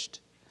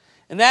finished.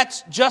 And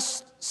that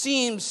just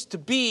seems to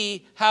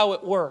be how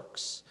it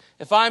works.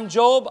 If I'm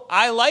Job,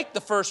 I like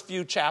the first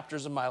few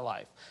chapters of my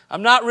life.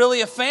 I'm not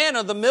really a fan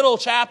of the middle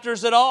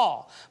chapters at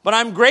all. But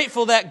I'm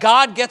grateful that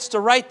God gets to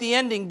write the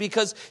ending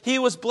because He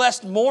was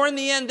blessed more in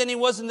the end than He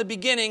was in the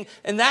beginning.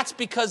 And that's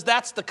because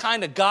that's the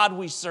kind of God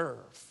we serve.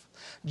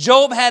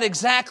 Job had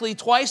exactly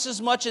twice as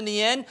much in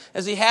the end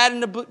as he had in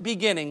the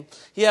beginning.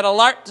 He had a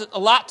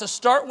lot to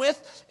start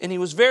with, and he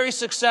was very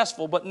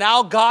successful. But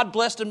now God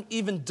blessed him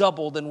even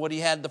double than what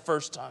he had the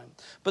first time.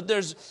 But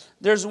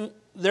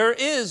there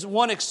is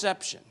one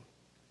exception.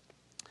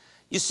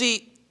 You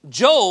see,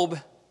 Job,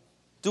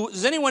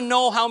 does anyone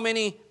know how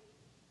many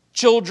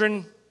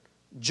children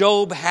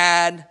Job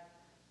had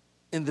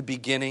in the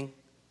beginning?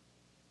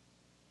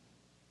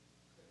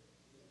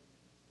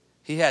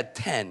 He had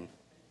 10.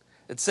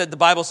 It said, the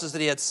Bible says that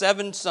he had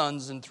 7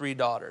 sons and 3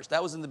 daughters.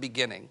 That was in the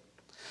beginning.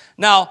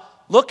 Now,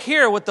 look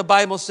here what the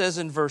Bible says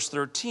in verse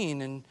 13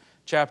 in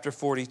chapter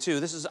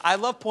 42. I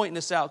love pointing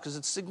this out because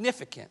it's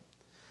significant.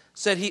 It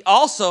said he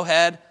also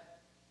had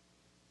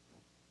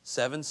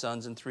 7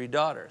 sons and 3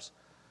 daughters.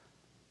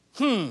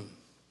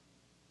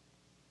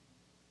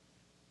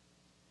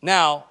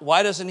 Now,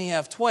 why doesn't he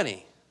have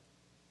 20?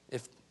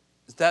 Is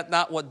that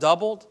not what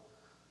doubled?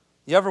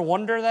 You ever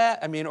wonder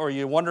that? I mean, or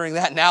you're wondering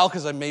that now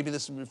because maybe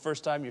this is the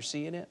first time you're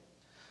seeing it?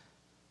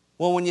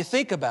 Well, when you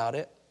think about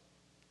it,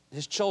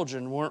 his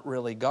children weren't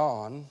really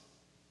gone.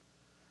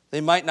 They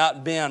might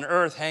not be on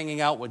earth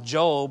hanging out with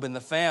Job and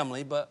the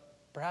family, but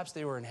perhaps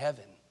they were in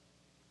heaven.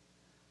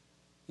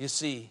 You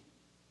see,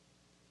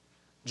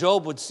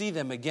 Job would see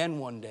them again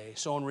one day.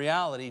 So in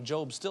reality,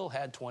 Job still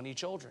had 20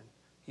 children.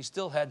 He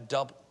still had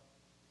double.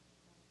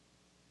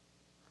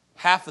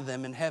 Half of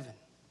them in heaven,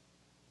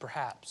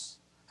 perhaps.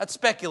 That's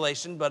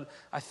speculation, but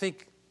I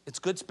think it's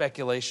good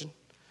speculation.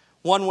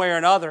 One way or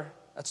another,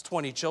 that's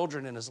 20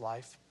 children in his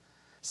life.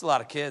 It's a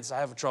lot of kids. I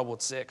have trouble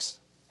with 6.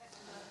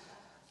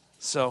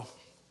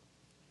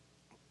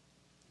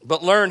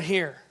 But learn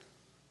here.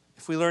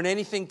 If we learn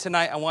anything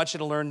tonight, I want you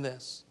to learn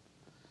this.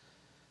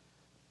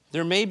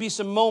 There may be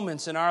some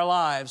moments in our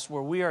lives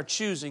where we are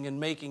choosing and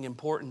making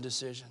important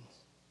decisions.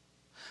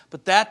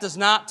 But that does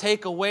not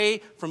take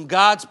away from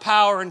God's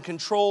power and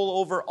control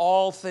over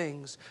all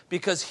things,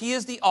 because He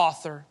is the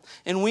author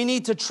and we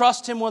need to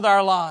trust Him with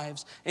our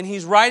lives. And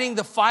He's writing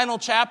the final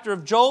chapter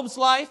of Job's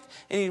life,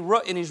 and he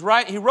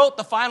wrote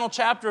the final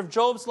chapter of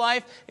Job's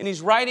life, and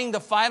He's writing the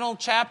final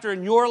chapter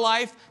in your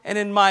life and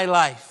in my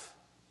life.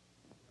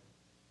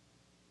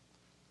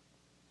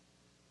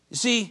 You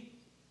see,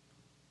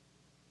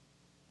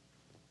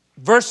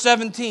 verse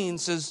 17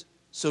 says,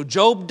 so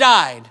Job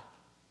died,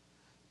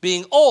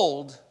 being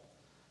old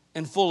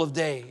and full of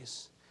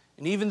days.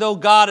 And even though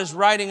God is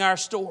writing our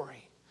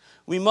story,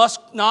 we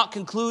must not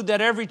conclude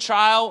that every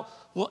trial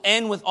will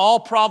end with all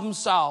problems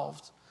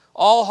solved,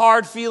 all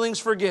hard feelings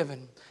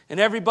forgiven, and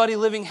everybody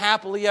living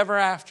happily ever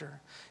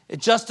after. It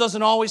just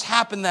doesn't always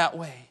happen that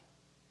way.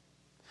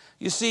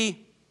 You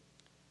see,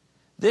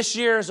 this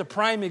year is a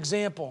prime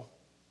example.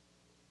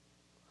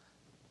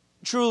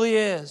 It truly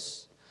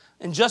is.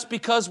 And just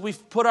because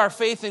we've put our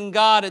faith in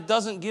God, it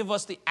doesn't give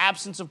us the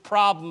absence of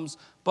problems,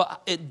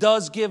 but it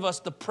does give us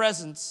the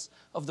presence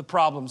of the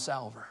problem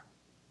solver.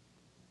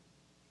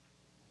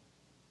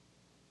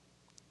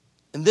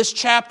 And this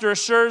chapter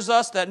assures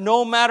us that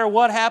no matter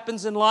what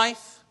happens in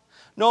life,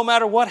 no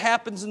matter what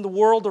happens in the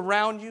world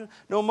around you,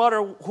 no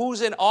matter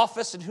who's in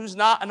office and who's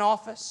not in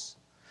office,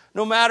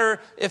 no matter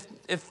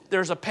if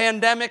there's a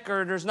pandemic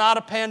or there's not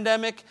a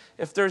pandemic,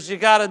 if there's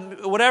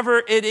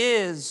whatever it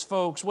is,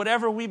 folks,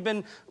 whatever we've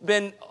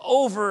been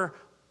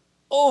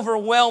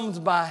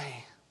overwhelmed by,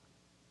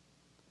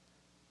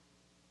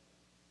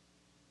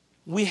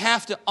 we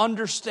have to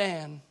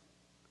understand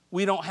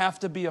we don't have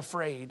to be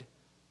afraid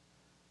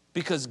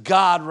because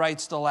God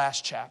writes the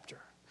last chapter.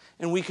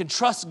 And we can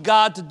trust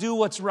God to do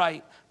what's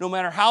right, no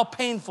matter how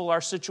painful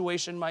our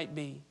situation might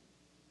be.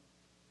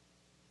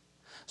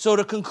 So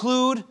to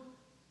conclude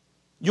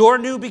your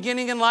new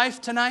beginning in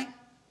life tonight,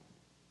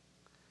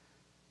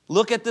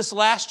 look at this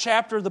last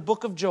chapter of the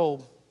book of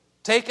Job.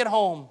 Take it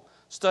home.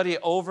 Study it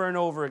over and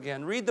over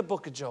again. Read the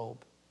book of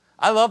Job.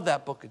 I love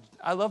that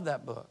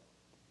book.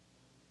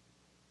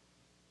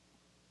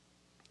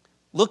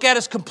 Look at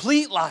his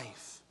complete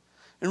life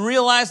and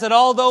realize that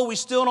although we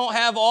still don't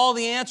have all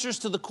the answers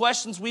to the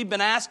questions we've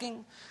been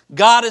asking,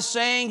 God is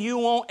saying you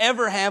won't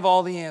ever have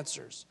all the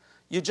answers.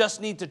 You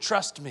just need to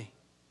trust me.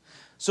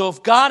 So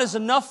if God is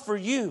enough for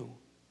you,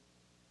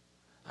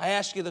 I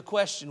ask you the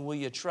question, will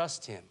you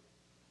trust him?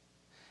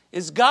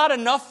 Is God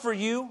enough for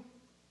you?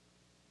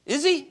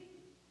 Is he?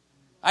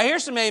 I hear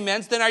some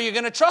amens. Then are you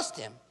going to trust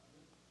him?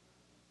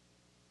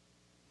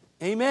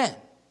 Amen.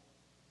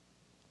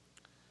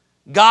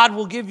 God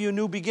will give you a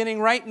new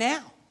beginning right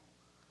now,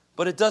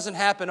 but it doesn't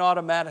happen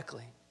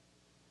automatically.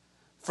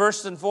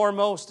 First and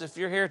foremost, if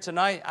you're here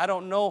tonight, I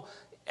don't know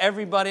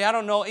everybody, I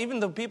don't know, even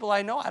the people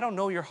I know, I don't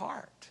know your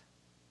heart.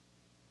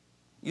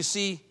 You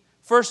see,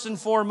 first and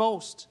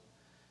foremost,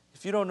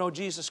 if you don't know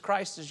Jesus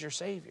Christ as your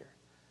Savior,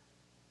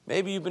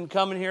 maybe you've been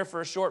coming here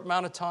for a short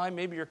amount of time,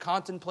 maybe you're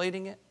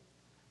contemplating it.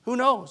 Who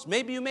knows?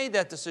 Maybe you made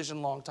that decision a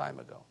long time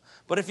ago.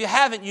 But if you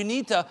haven't, you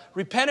need to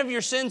repent of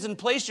your sins and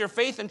place your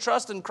faith and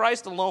trust in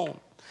Christ alone.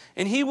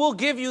 And he will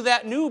give you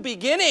that new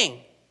beginning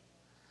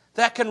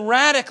that can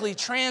radically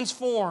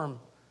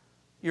transform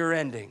your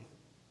ending.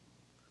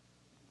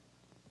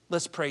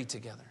 Let's pray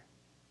together.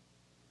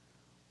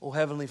 Oh,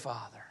 Heavenly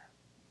Father,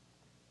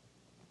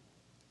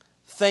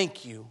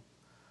 thank you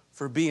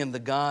for being the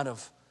God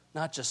of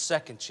not just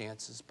second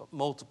chances, but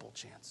multiple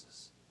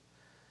chances.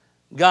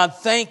 God,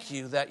 thank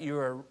you that you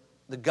are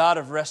the God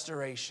of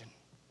restoration.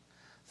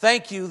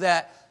 Thank you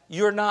that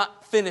you're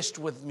not finished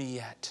with me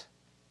yet.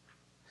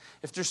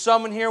 If there's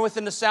someone here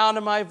within the sound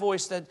of my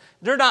voice that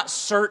they're not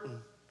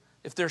certain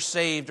if they're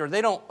saved or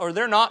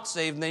they're not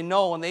saved and they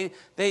know and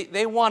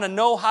they want to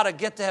know how to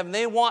get to heaven.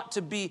 They want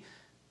to be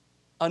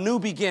a new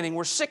beginning.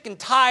 We're sick and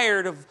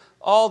tired of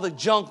all the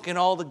junk and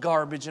all the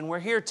garbage, and we're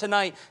here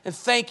tonight. And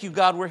thank you,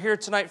 God, we're here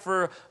tonight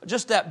for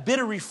just that bit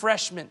of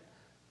refreshment.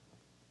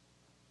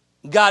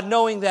 God,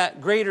 knowing that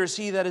greater is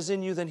he that is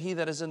in you than he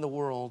that is in the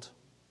world.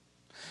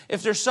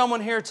 If there's someone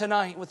here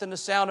tonight within the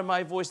sound of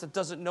my voice that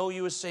doesn't know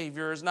you as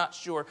Savior or is not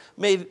sure,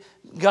 may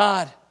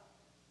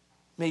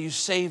you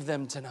save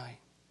them tonight.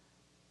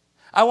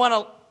 I want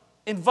to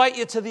invite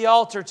you to the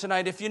altar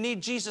tonight. If you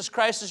need Jesus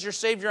Christ as your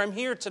Savior, I'm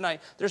here tonight.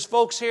 There's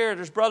folks here.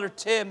 There's Brother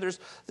Tim.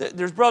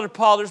 There's Brother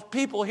Paul. There's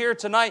people here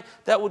tonight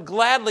that would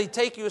gladly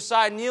take you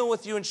aside, kneel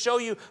with you, and show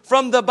you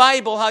from the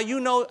Bible how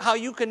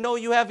you can know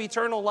you have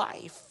eternal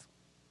life.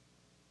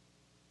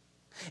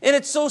 And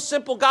it's so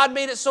simple. God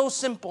made it so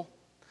simple.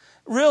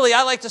 Really,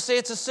 I like to say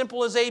it's as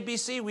simple as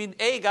ABC. We,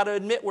 got to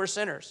admit we're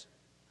sinners.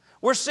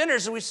 We're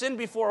sinners and we sin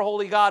before a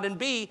holy God. And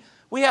B,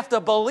 we have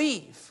to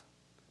believe.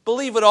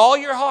 Believe with all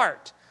your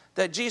heart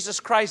that Jesus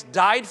Christ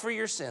died for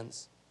your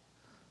sins,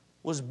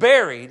 was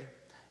buried,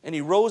 and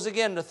he rose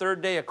again the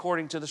third day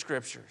according to the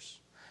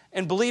Scriptures.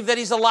 And believe that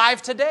he's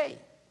alive today,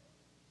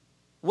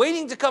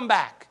 waiting to come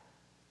back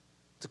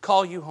to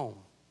call you home.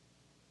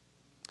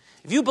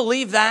 If you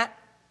believe that,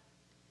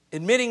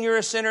 admitting you're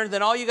a sinner,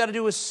 then all you got to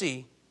do is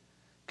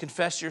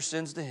confess your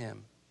sins to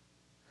him.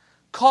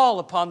 Call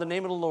upon the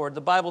name of the Lord.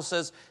 The Bible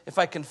says, if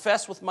I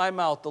confess with my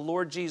mouth the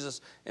Lord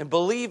Jesus and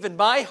believe in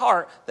my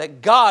heart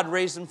that God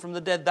raised him from the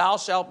dead, thou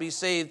shalt be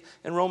saved.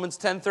 In Romans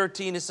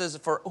 10:13 it says,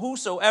 for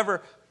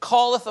whosoever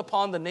calleth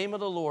upon the name of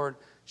the Lord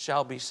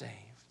shall be saved.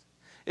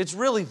 It's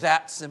really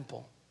that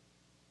simple.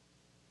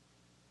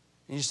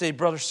 And you say,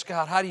 Brother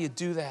Scott, how do you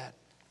do that?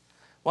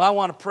 Well, I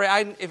want to pray.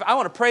 I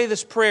want to pray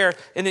this prayer,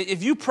 and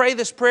if you pray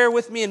this prayer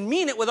with me and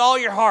mean it with all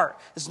your heart,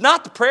 it's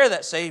not the prayer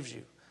that saves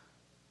you.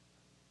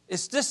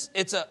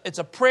 It's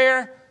a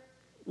prayer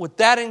with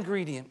that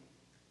ingredient.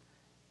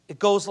 It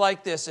goes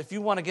like this. If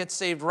you want to get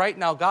saved right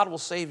now, God will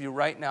save you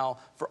right now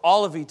for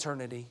all of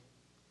eternity.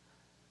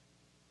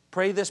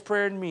 Pray this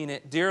prayer and mean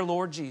it. Dear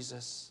Lord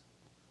Jesus,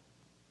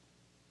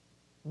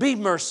 be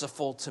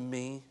merciful to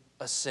me,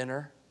 a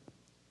sinner.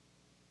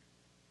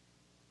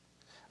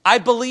 I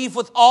believe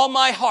with all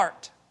my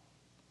heart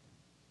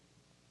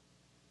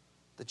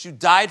that you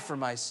died for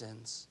my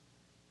sins.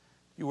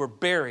 You were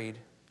buried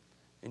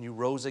and you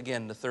rose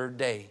again the third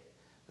day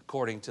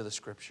according to the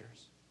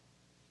Scriptures.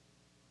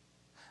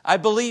 I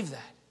believe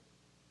that.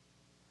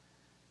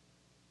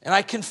 And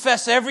I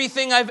confess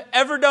everything I've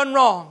ever done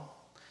wrong.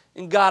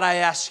 And God, I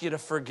ask you to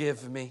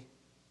forgive me.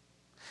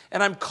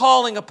 And I'm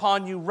calling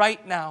upon you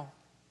right now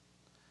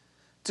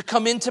to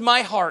come into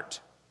my heart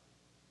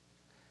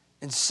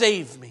and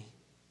save me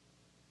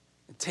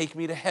and take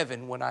me to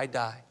heaven when I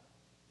die.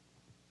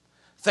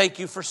 Thank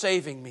you for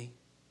saving me.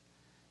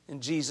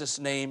 In Jesus'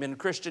 name. And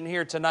Christian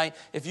here tonight,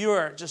 if you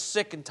are just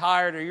sick and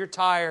tired or you're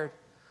tired,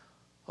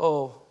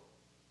 oh,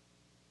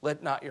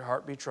 let not your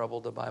heart be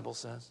troubled, the Bible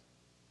says.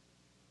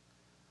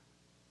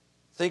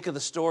 Think of the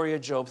story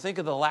of Job. Think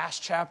of the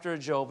last chapter of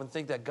Job and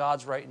think that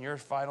God's writing your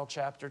final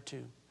chapter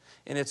too.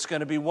 And it's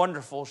going to be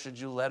wonderful should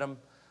you let him,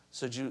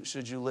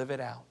 should you live it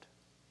out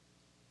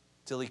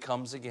till he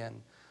comes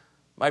again.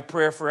 My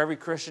prayer for every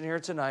Christian here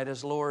tonight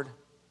is, Lord,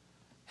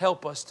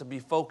 help us to be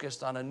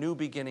focused on a new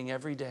beginning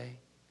every day.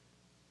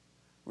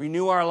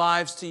 Renew our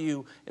lives to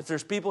you. If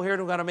there's people here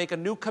who got to make a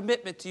new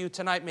commitment to you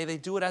tonight, may they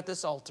do it at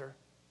this altar.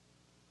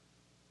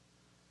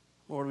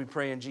 Lord, we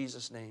pray in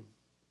Jesus' name.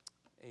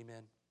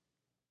 Amen.